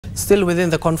Still within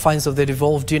the confines of the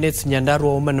devolved units,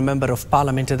 Nyandarua woman member of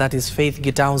parliament, that is Faith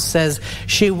Gitau, says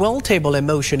she will table a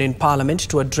motion in parliament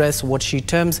to address what she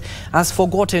terms as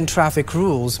forgotten traffic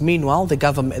rules. Meanwhile,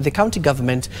 the county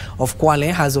government of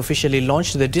Kwale has officially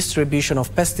launched the distribution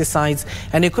of pesticides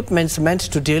and equipment meant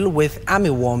to deal with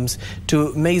armyworms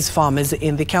to maize farmers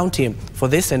in the county. For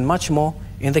this and much more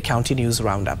in the County News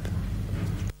Roundup.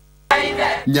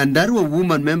 Nyandarua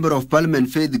woman member of parliament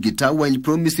Faith Gitau, while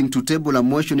promising to table a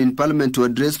motion in parliament to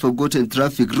address forgotten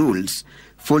traffic rules,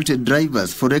 faulted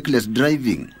drivers for reckless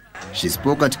driving. She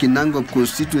spoke at Kinangop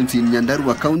constituency in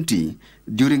Nyandarua County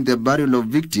during the burial of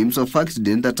victims of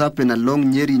accident that happened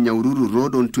along Nyeri Nyaururu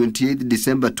Road on 28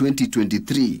 December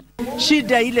 2023.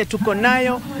 Shida ile tuko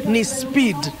nayo ni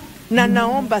speed. Na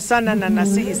naomba sana na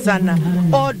nasihi sana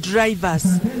all drivers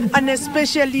and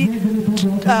especially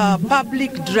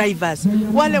public drivers,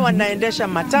 wale wanaendesha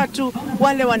matatu,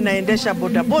 wale wanaendesha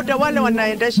bodaboda, wale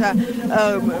wanaendesha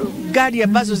gari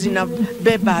ambazo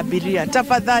zinabeba abiria,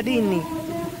 tafadhalini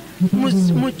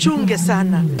mchunge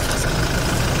sana.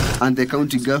 And the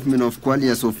county government of Kwale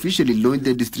has officially launched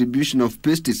the distribution of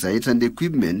pesticides and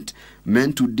equipment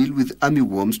meant to deal with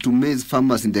armyworms to maize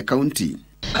farmers in the county.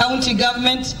 County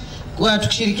government kwa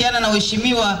tukishirikiana na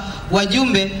waheshimiwa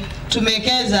wajumbe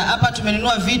tumewekeza hapa,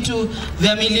 tumenunua vitu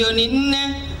vya milioni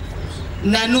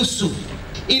 4.5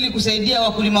 ili kusaidia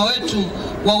wakulima wetu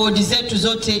wa wodi zetu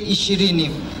zote 20.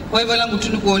 Kwa hivyo langu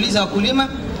tu ni kuuliza wakulima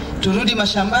turudi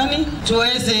mashambani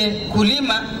tuweze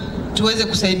kulima, tuweze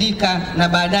kusaidika na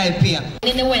baadaye pia.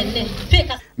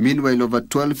 Meanwhile, over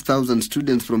 12,000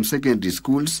 students from secondary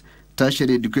schools,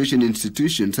 tertiary education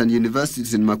institutions and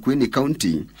universities in Makueni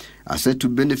County are set to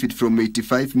benefit from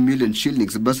 85 million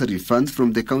shillings bursary funds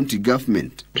from the county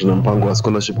government. Tuna mpango wa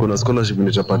scholarship. Kuna scholarship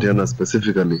nitapatiana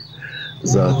specifically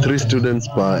za 3 students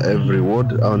per every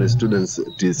ward, au ni students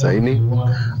 90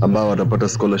 ambao watapata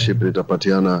scholarship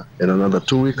nitapatiana in another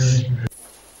 2 weeks.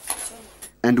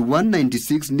 And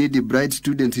 196 needy bright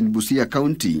students in Busia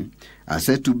County are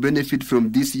set to benefit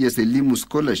from this year's Elimu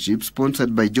scholarship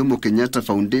sponsored by Jomo Kenyatta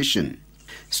Foundation.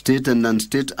 State and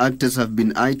non-state actors have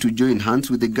been eyed to join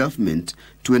hands with the government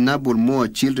to enable more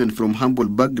children from humble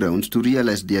backgrounds to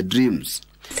realize their dreams.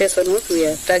 This one, we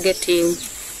are targeting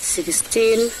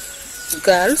 16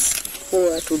 girls who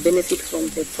are to benefit from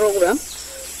the program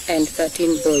and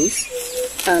 13 boys.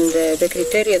 And the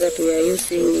criteria that we are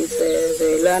using is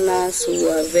the learners who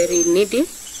are very needy,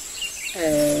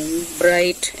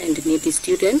 bright and needy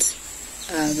students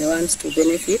are the ones to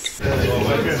benefit.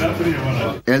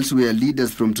 Elsewhere,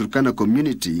 leaders from Turkana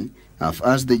community have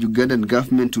asked the Ugandan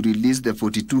government to release the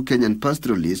 42 Kenyan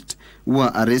pastoralists who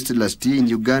were arrested last year in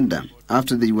Uganda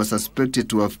after they were suspected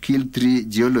to have killed 3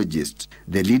 geologists.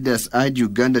 The leaders urged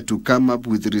Uganda to come up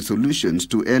with resolutions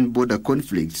to end border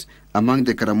conflicts among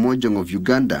the Karamojong of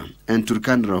Uganda and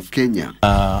Turkana of Kenya.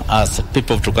 As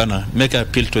people of Turkana, make an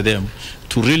appeal to them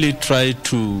to really try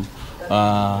to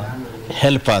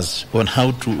help us on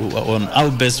how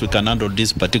best we can handle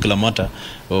this particular matter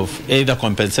of either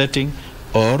compensating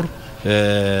or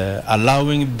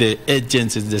allowing the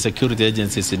agencies, the security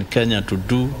agencies in Kenya to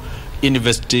do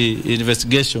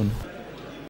investigation